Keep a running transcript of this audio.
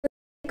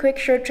quick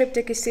short trip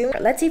to Kisumu.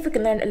 Let's see if we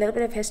can learn a little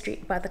bit of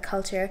history about the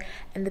culture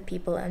and the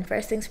people. And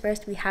first things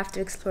first, we have to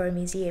explore a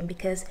museum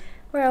because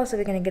where else are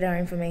we going to get our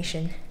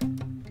information?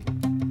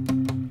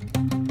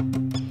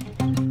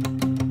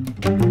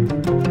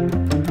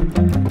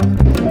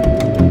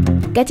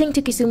 Getting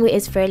to Kisumu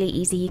is fairly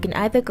easy. You can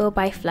either go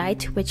by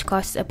flight, which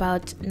costs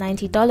about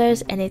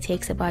 $90 and it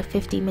takes about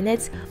 50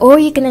 minutes, or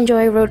you can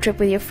enjoy a road trip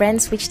with your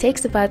friends, which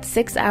takes about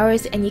 6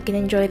 hours, and you can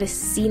enjoy the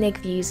scenic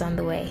views on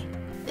the way.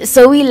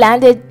 So we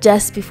landed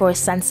just before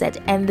sunset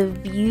and the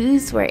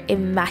views were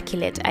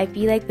immaculate. I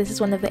feel like this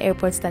is one of the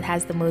airports that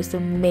has the most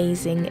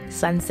amazing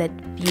sunset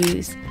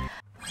views.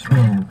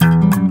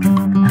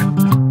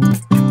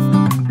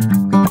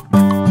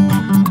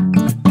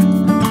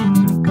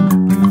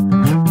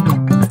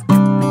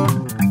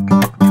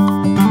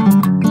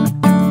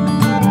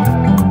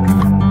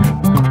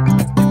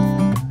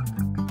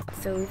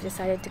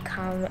 Decided to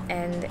come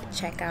and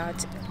check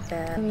out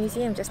the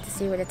museum just to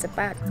see what it's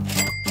about.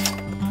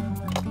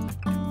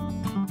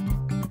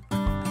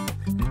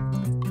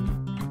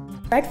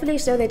 Rightfully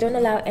so, they don't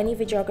allow any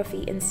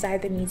videography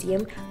inside the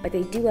museum, but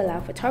they do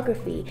allow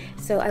photography.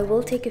 So I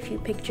will take a few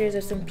pictures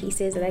of some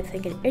pieces that I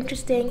think are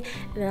interesting,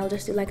 and then I'll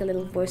just do like a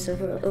little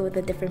voiceover over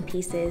the different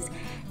pieces.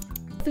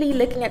 Hopefully,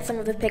 looking at some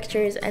of the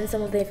pictures and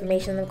some of the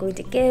information I'm going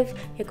to give,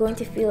 you're going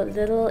to feel a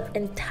little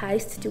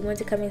enticed to want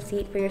to come and see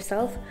it for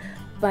yourself.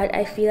 But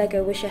I feel like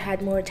I wish I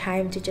had more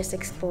time to just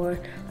explore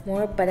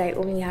more, but I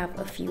only have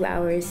a few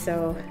hours,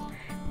 so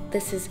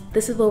this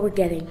is what we're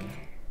getting.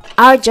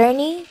 Our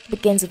journey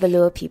begins with the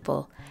Luo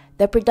people,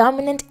 the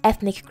predominant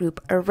ethnic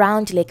group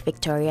around Lake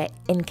Victoria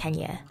in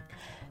Kenya.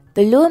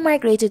 The Luo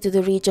migrated to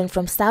the region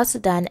from South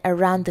Sudan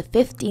around the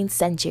 15th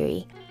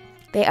century.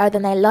 They are the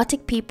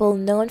Nilotic people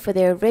known for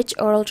their rich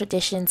oral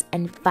traditions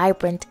and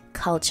vibrant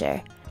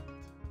culture.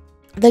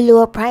 The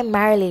Luo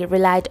primarily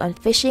relied on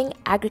fishing,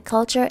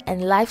 agriculture,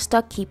 and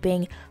livestock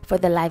keeping for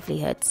their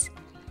livelihoods.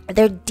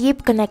 Their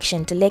deep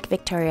connection to Lake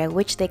Victoria,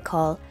 which they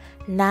call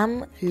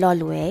Nam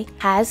Lolwe,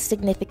 has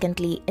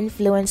significantly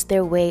influenced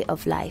their way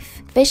of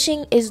life.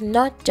 Fishing is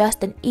not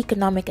just an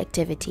economic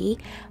activity,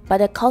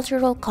 but a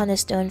cultural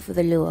cornerstone for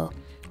the Luo,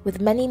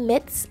 with many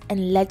myths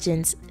and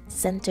legends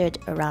centered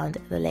around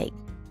the lake.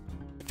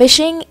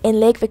 Fishing in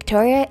Lake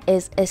Victoria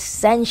is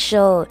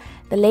essential.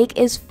 The lake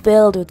is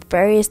filled with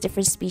various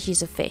different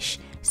species of fish.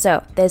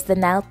 So there's the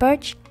Nile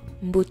perch,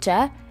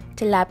 mbuta,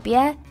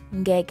 tilapia,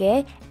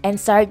 ngege, and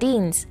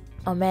sardines,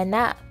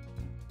 omena.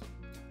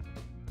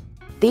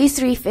 These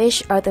three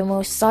fish are the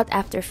most sought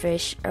after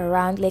fish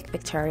around Lake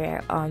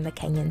Victoria on the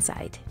Kenyan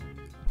side.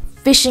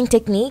 Fishing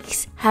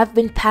techniques have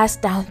been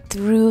passed down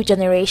through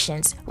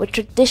generations, with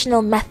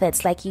traditional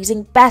methods like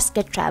using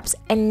basket traps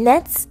and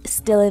nets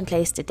still in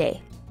place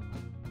today.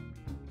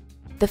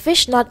 The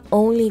fish not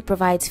only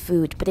provides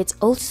food, but it's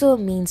also a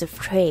means of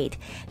trade,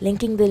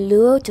 linking the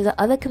Luo to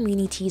the other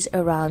communities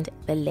around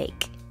the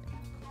lake.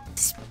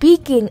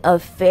 Speaking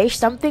of fish,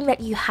 something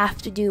that you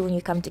have to do when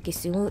you come to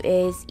Kisumu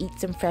is eat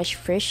some fresh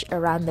fish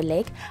around the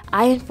lake.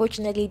 I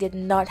unfortunately did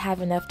not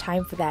have enough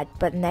time for that,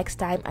 but next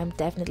time I'm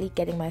definitely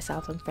getting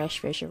myself some fresh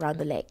fish around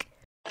the lake.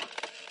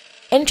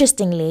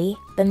 Interestingly,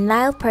 the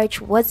Nile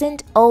perch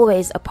wasn't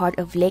always a part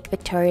of Lake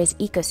Victoria's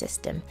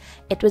ecosystem.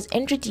 It was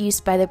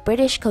introduced by the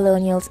British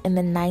colonials in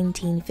the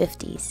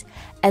 1950s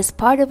as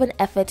part of an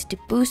effort to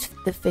boost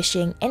the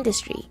fishing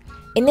industry.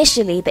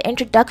 Initially, the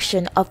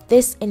introduction of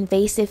this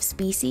invasive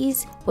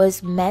species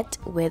was met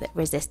with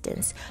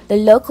resistance. The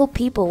local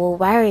people were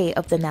wary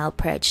of the Nile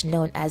perch,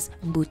 known as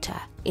mbuta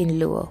in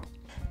Luo.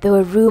 There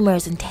were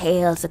rumors and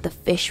tales that the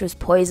fish was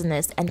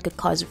poisonous and could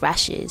cause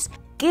rashes.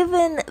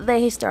 Given the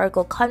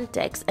historical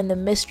context and the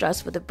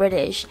mistrust for the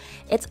British,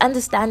 it's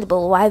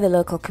understandable why the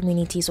local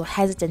communities were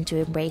hesitant to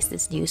embrace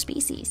this new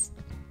species.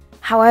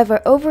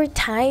 However, over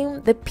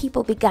time, the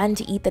people began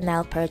to eat the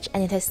Nile perch,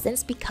 and it has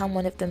since become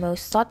one of the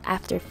most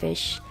sought-after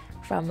fish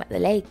from the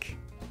lake.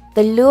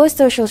 The Luo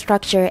social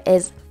structure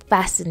is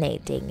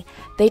fascinating.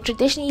 They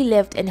traditionally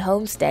lived in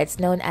homesteads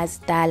known as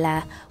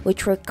dala,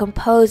 which were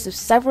composed of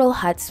several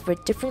huts for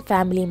different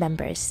family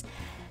members.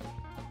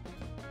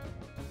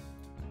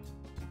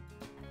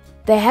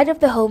 The head of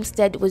the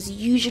homestead was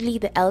usually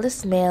the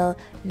eldest male,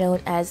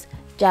 known as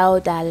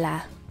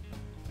Jaudala.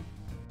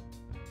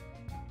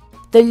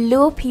 The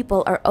Luo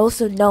people are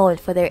also known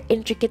for their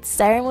intricate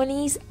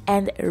ceremonies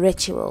and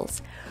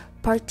rituals,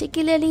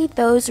 particularly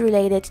those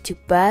related to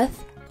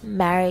birth,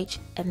 marriage,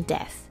 and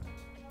death.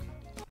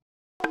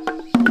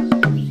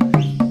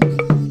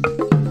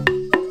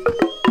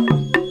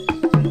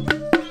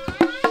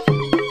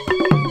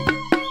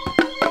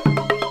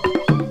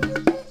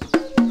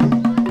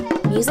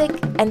 Music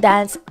and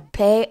dance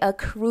play a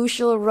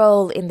crucial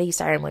role in these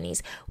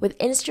ceremonies, with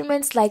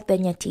instruments like the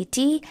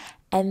nyatiti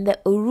and the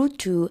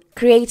urutu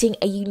creating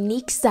a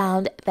unique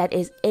sound that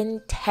is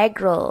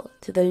integral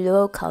to the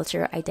Luo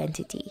culture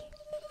identity.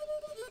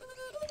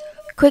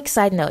 Quick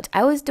side note,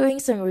 I was doing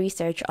some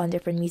research on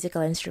different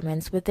musical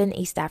instruments within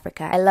East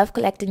Africa. I love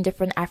collecting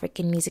different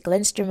African musical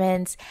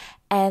instruments,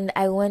 and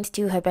I went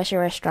to Habesha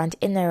restaurant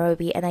in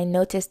Nairobi and I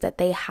noticed that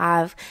they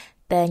have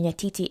the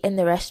nyatiti in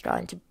the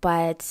restaurant,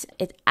 but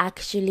it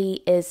actually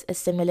is a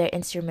similar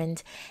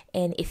instrument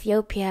in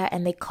Ethiopia,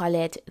 and they call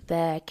it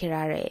the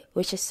kirare,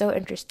 which is so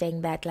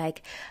interesting that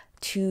like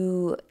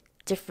two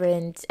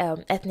different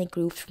ethnic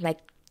groups from like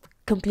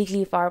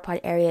completely far apart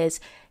areas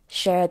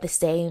share the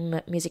same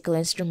musical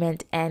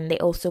instrument, and they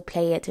also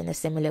play it in a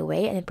similar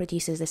way, and it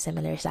produces a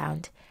similar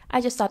sound.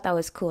 I just thought that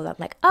was cool. I'm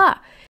like,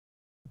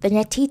 the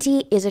nyatiti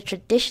is a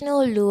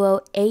traditional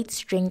Luo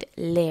 8-stringed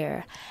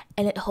lyre,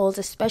 and it holds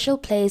a special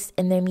place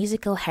in their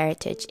musical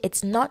heritage.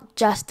 It's not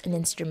just an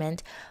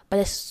instrument, but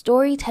a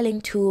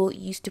storytelling tool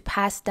used to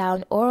pass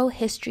down oral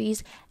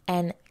histories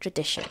and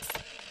traditions.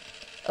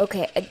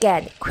 Okay,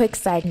 again, quick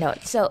side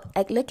note. So,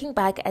 like looking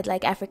back at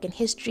like African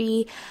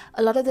history,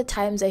 a lot of the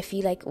times I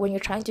feel like when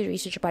you're trying to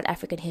research about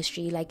African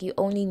history, like you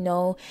only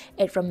know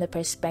it from the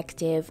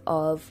perspective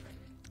of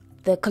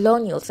the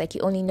colonials. Like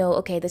you only know,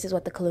 okay, this is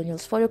what the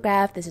colonials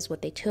photographed, this is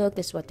what they took,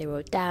 this is what they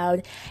wrote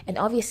down. And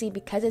obviously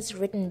because it's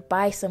written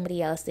by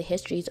somebody else, the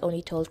history is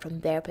only told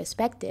from their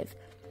perspective.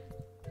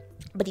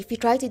 But if you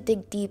try to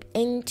dig deep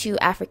into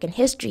African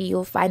history,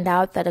 you'll find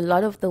out that a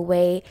lot of the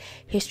way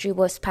history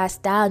was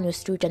passed down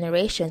was through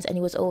generations, and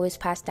it was always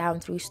passed down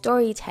through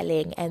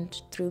storytelling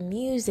and through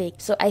music.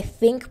 So I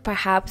think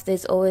perhaps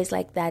there's always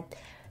like that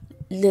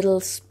little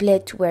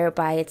split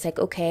whereby it's like,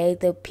 okay,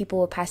 the people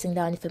were passing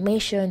down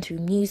information through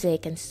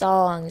music and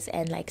songs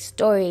and like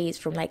stories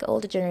from like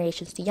older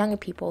generations to younger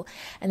people,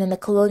 and then the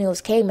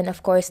colonials came, and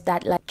of course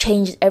that like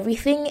changed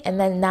everything. And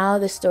then now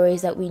the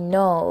stories that we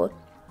know,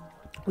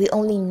 we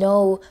only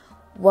know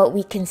what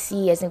we can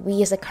see, as in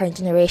we as a current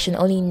generation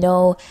only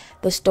know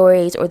the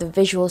stories or the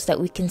visuals that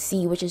we can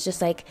see, which is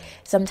just like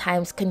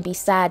sometimes can be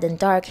sad and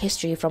dark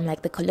history from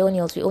like the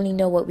colonials. We only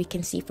know what we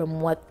can see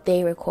from what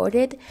they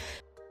recorded.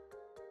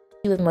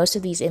 With most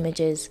of these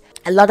images,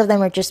 a lot of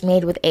them are just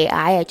made with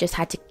AI. I just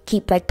had to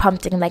keep like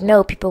prompting, like,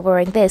 no, people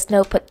wearing this,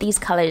 no, put these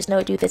colors,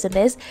 no, do this and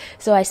this.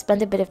 So I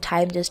spent a bit of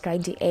time just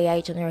trying to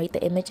AI generate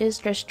the images,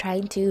 just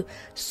trying to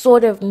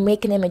sort of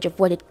make an image of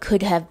what it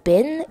could have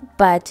been.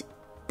 But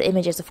the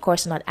images, of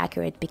course, are not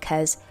accurate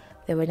because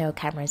there were no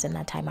cameras in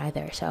that time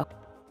either. So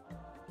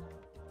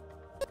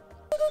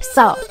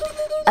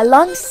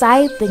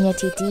alongside the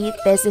nyatiti,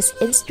 there's this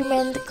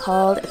instrument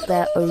called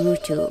the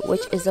orutu,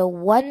 which is a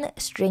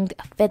one-stringed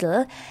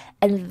fiddle,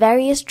 and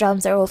various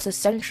drums are also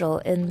central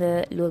in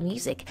the Luo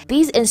music.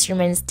 These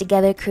instruments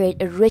together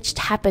create a rich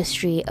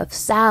tapestry of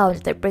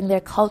sounds that bring their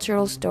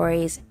cultural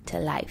stories to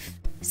life.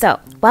 So,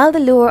 while the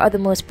Luo are the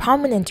most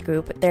prominent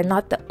group, they're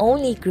not the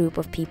only group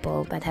of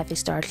people that have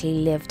historically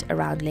lived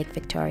around Lake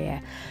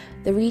Victoria.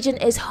 The region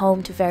is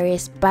home to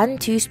various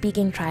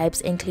Bantu-speaking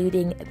tribes,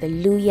 including the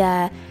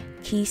Luya,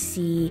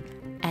 Kisi,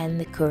 and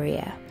the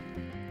Kuria.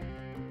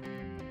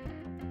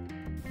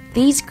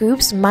 These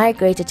groups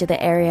migrated to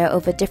the area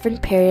over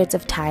different periods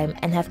of time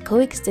and have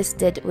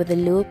coexisted with the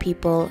Luo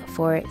people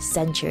for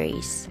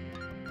centuries.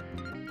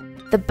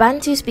 The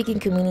Bantu-speaking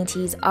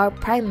communities are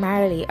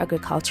primarily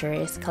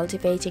agriculturists,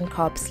 cultivating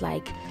crops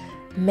like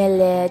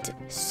millet,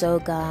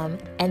 sorghum,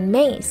 and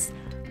maize.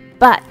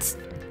 But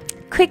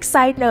quick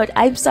side note,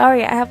 I'm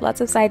sorry, I have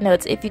lots of side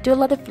notes. If you do a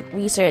lot of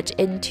research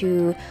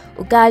into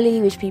ugali,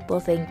 which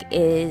people think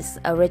is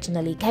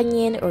originally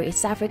Kenyan or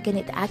East African,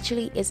 it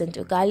actually isn't.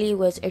 Ugali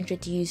was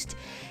introduced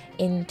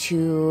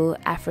into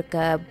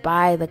Africa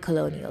by the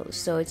colonials,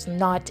 so it's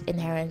not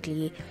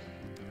inherently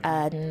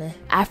an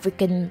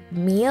African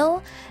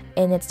meal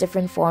in its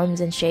different forms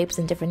and shapes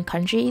in different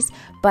countries,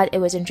 but it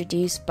was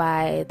introduced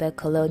by the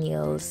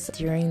colonials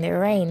during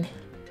their reign.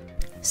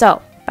 So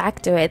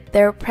back to it,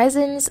 their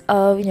presence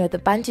of the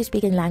Bantu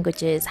speaking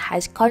languages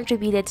has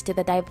contributed to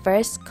the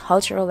diverse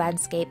cultural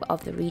landscape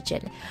of the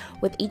region,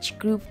 with each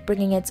group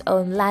bringing its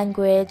own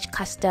language,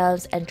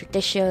 customs, and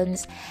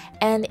traditions.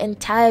 And in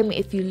time,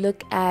 if you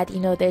look at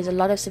there's a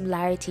lot of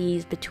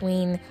similarities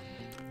between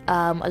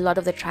a lot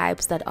of the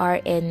tribes that are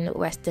in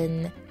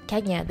Western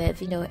Kenya.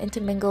 They've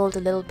intermingled a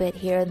little bit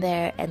here and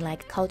there, and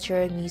like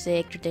culture,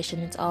 music, tradition,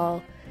 it's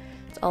all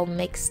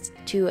mixed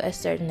to a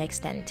certain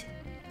extent.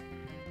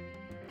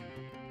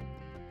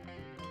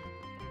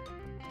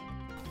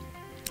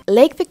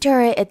 Lake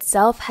Victoria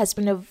itself has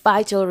been a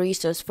vital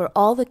resource for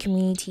all the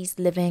communities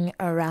living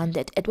around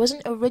it. It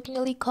wasn't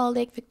originally called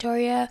Lake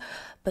Victoria,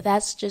 but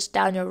that's just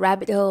down a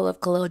rabbit hole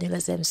of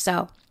colonialism,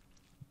 so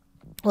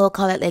we'll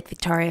call it Lake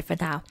Victoria for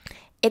now.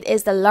 It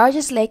is the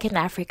largest lake in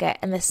Africa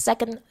and the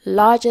second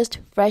largest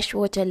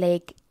freshwater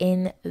lake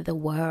in the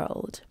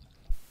world.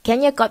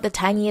 Kenya got the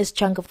tiniest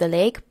chunk of the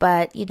lake,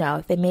 but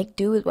they make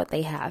do with what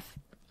they have.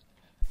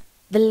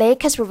 The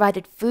lake has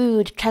provided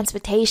food,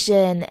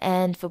 transportation,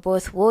 and for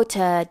both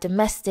water,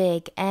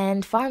 domestic,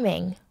 and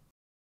farming.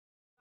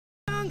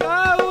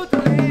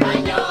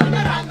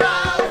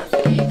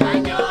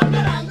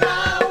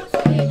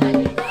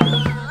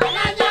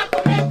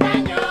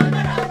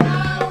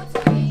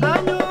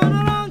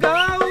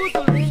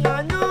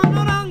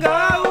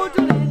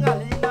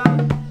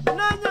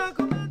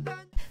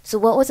 So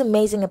what was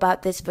amazing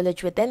about this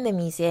village within the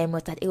museum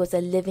was that it was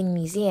a living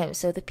museum.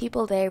 So the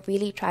people there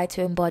really tried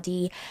to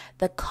embody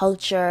the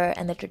culture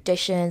and the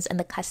traditions and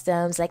the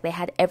customs. Like, they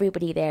had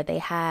everybody there. They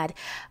had,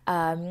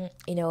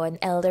 you know, an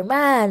elder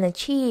man, a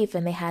chief,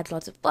 and they had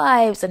lots of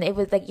wives. And it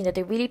was like, you know,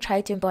 they really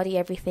tried to embody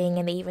everything.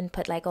 And they even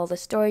put like all the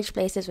storage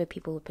places where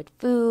people would put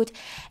food,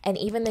 and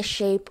even the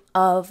shape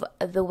of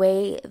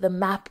the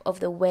map of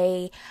the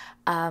way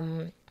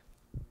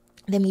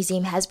the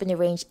museum has been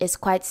arranged is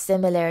quite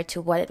similar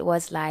to what it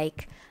was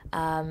like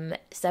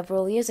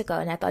several years ago,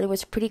 and I thought it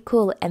was pretty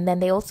cool. And then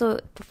they also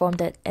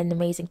performed an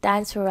amazing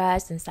dance for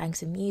us and sang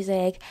some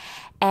music,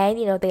 and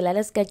you know, they let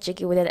us get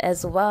jiggy with it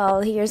as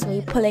well. Here's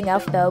me pulling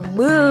off the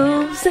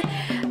moves.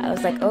 I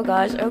was like, oh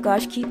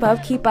gosh, keep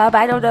up.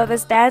 I don't know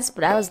this dance,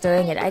 but I was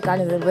doing it. I got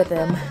in the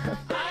rhythm.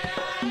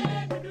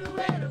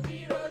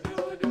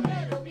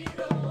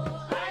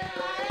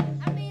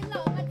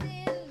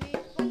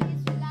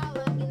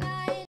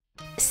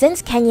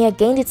 Since Kenya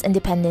gained its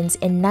independence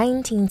in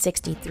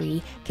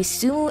 1963,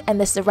 Kisumu and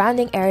the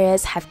surrounding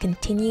areas have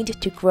continued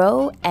to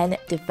grow and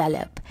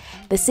develop.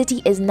 The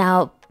city is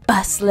now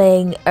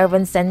bustling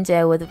urban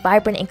center with a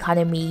vibrant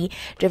economy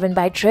driven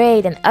by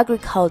trade and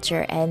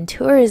agriculture and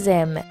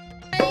tourism.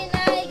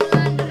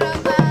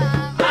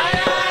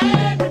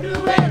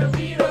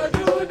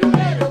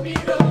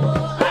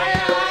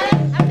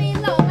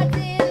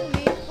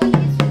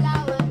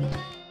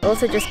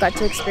 Also just got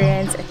to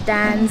experience a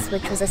dance,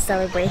 which was a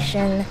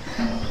celebration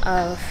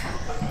of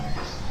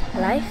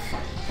life.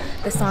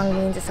 The song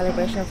means a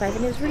celebration of life,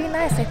 and it was really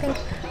nice. I think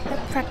I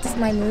practiced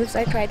my moves,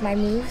 I tried my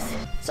moves.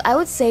 So I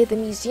would say the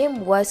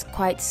museum was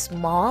quite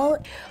small,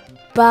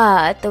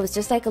 but there was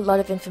just like a lot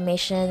of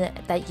information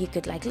that you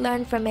could like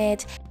learn from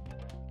it.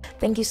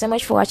 Thank you so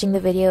much for watching the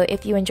video.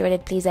 If you enjoyed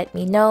it, please let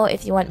me know.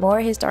 If you want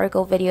more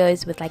historical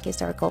videos with like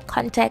historical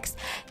context,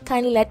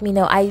 kindly let me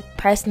know. I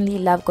personally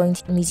love going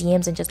to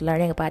museums and just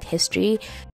learning about history.